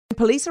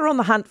police are on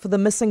the hunt for the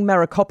missing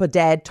Marokopa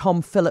dad,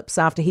 Tom Phillips,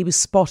 after he was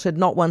spotted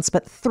not once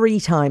but 3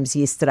 times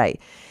yesterday.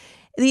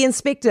 The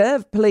inspector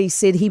of police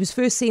said he was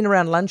first seen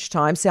around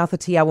lunchtime south of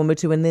Te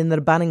Awamutu and then the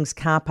Bunnings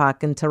car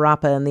park in Te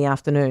Rapa in the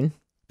afternoon.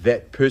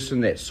 That person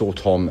that saw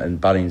Tom in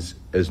Bunnings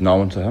is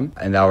known to him,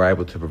 and they were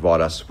able to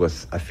provide us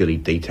with a fairly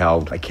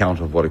detailed account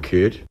of what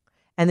occurred.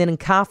 And then in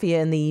Kawhia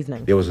in the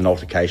evening, there was an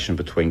altercation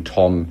between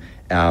Tom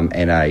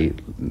and a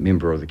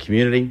member of the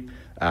community.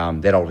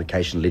 That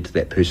altercation led to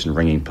that person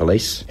ringing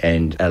police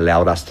and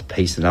allowed us to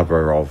piece a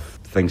number of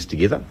things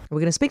together. We're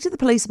going to speak to the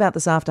police about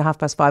this after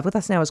 5:30. With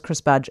us now is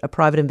Budge, a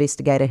private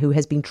investigator who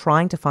has been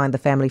trying to find the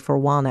family for a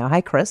while now.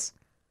 Hey, Chris.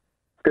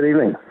 Good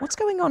evening. What's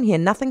going on here?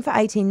 Nothing for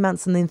 18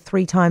 months and then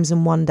 3 times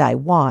in one day.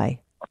 Why?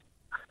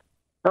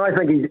 I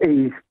think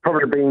he's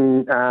probably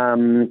been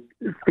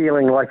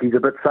feeling like he's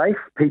a bit safe.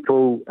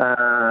 People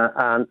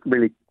aren't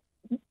really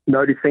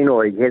noticing,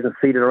 or he hasn't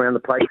seen it around the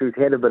place. He's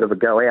had a bit of a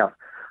go out.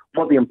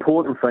 What the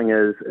important thing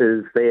is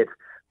that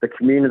the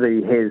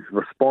community has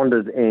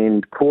responded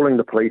and calling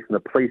the police, and the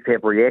police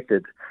have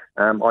reacted.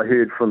 I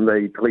heard from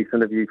the police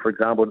interview, for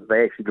example, that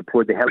they actually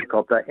deployed the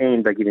helicopter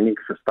and they're getting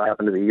extra staff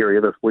into the area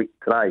this week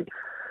today.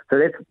 So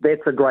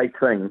that's a great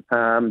thing.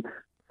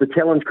 The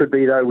challenge could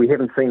be, though, we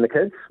haven't seen the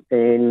kids,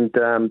 and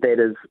that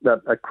is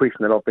a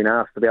question that I've been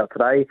asked about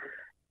today.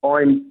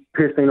 I'm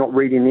personally not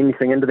reading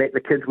anything into that.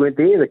 The kids weren't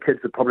there. The kids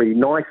are probably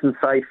nice and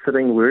safe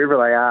sitting wherever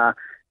they are,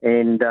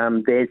 and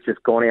Dad's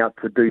just gone out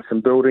to do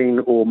some building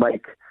or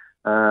make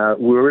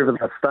wherever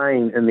they're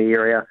staying in the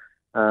area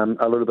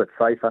a little bit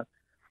safer.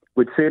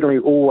 We'd certainly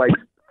always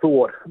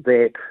thought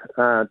that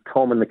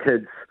Tom and the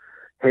kids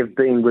have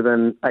been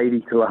within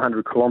 80 to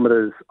 100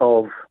 kilometres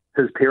of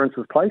his parents'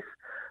 place,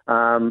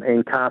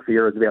 and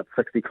Kawhia is about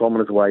 60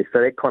 kilometres away, so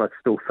that kind of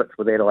still fits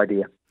with that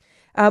idea.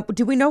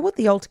 Do we know what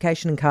the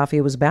altercation in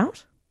Kawhia was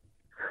about?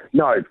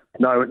 No, I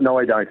don't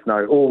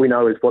know. All we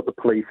know is what the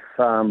police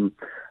have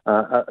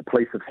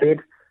said.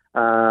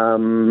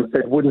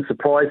 It wouldn't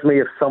surprise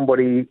me if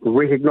somebody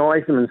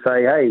recognised him and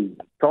say, "Hey,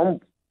 Tom,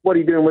 what are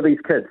you doing with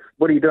these kids?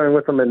 What are you doing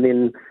with them?" And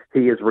then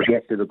he has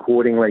reacted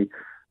accordingly.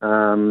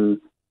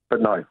 But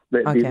no,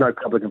 there's no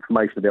public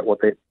information about what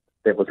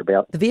that was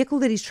about. The vehicle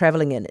that he's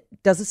travelling in,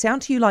 does it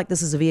sound to you like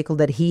this is a vehicle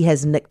that he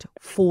has nicked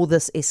for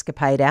this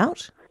escapade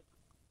out?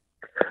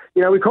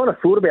 You know, we kind of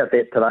thought about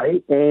that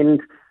today,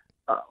 and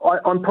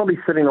I'm probably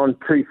sitting on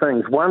 2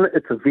 things. One,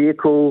 it's a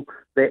vehicle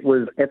that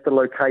was at the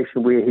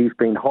location where he's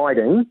been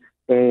hiding,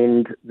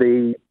 and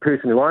the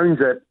person who owns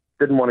it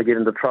didn't want to get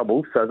into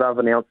trouble, so they've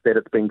announced that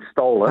it's been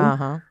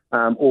stolen,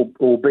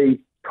 or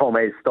B, Tom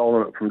has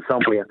stolen it from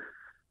somewhere.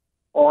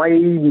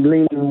 I'm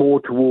leaning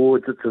more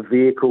towards it's a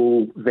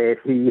vehicle that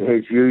he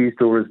has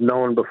used or has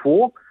known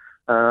before,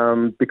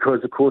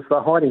 because, of course,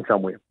 they're hiding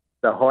somewhere.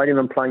 They're hiding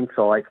in plain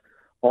sight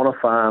on a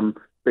farm,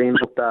 being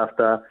looked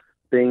after,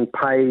 being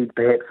paid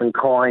perhaps in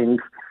kind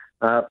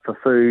for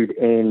food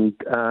and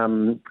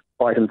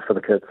items for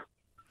the kids.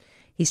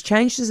 He's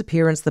changed his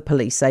appearance, the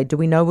police say. Do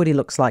we know what he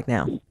looks like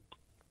now?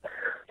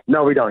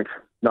 No, we don't.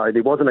 No,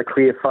 there wasn't a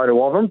clear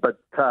photo of him, but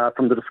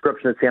from the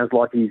description it sounds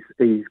like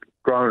he's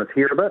grown his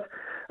hair a bit.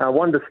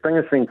 One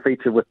distinguishing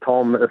feature with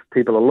Tom, if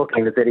people are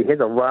looking, is that he has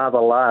a rather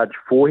large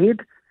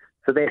forehead,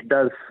 so that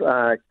does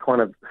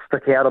kind of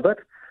stick out a bit.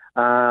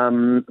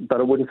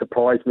 But it wouldn't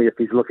surprise me if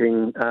he's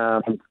looking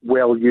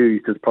well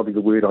used, is probably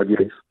the word I'd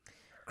use.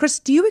 Chris,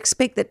 do you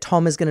expect that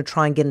Tom is going to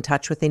try and get in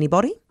touch with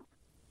anybody?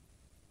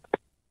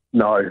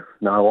 No.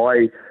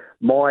 My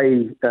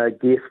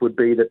guess would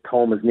be that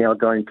Tom is now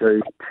going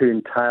to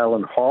turn tail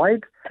and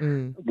hide,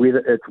 whether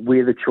it's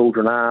where the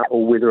children are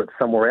or whether it's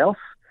somewhere else.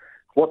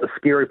 What the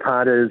scary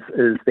part is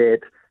that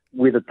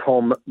whether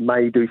Tom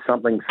may do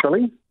something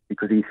silly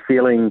because he's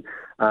feeling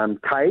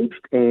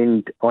caged,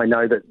 and I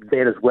know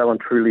that is well and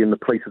truly in the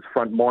police's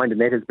front mind,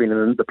 and that has been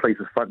in the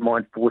police's front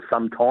mind for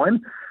some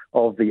time,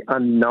 of the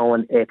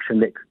unknown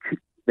action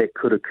that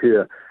could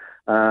occur.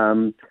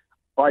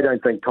 I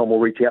don't think Tom will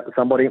reach out to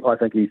somebody. I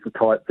think he's the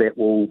type that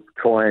will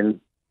try and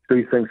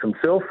do things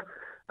himself,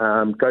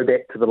 go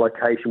back to the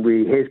location where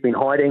he has been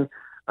hiding,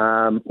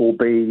 or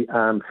be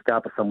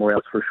scarper somewhere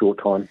else for a short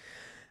time.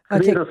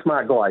 Okay. He's a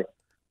smart guy.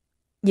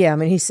 Yeah, I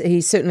mean, he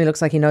certainly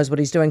looks like he knows what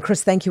he's doing.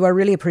 Chris, thank you. I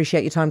really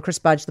appreciate your time. Chris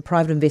Budge, the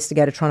private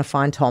investigator trying to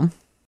find Tom.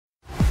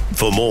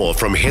 For more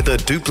from Heather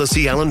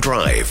Duplessis Allen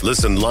Drive,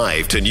 listen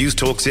live to News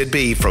Talk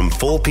ZB from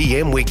 4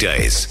 p.m.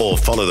 weekdays, or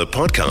follow the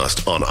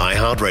podcast on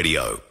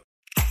iHeartRadio.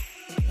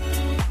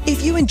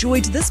 If you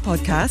enjoyed this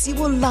podcast,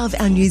 you will love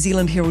our New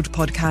Zealand Herald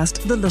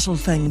podcast, The Little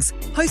Things,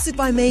 hosted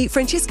by me,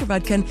 Francesca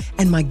Rudkin,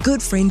 and my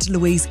good friend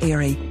Louise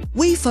Airy.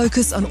 We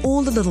focus on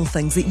all the little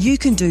things that you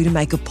can do to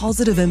make a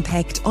positive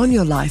impact on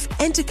your life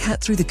and to cut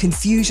through the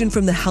confusion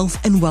from the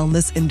health and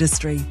wellness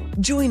industry.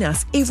 Join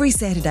us every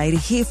Saturday to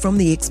hear from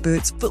the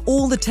experts for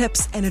all the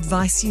tips and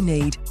advice you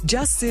need.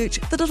 Just search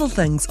The Little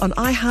Things on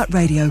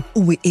iHeartRadio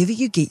or wherever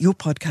you get your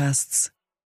podcasts.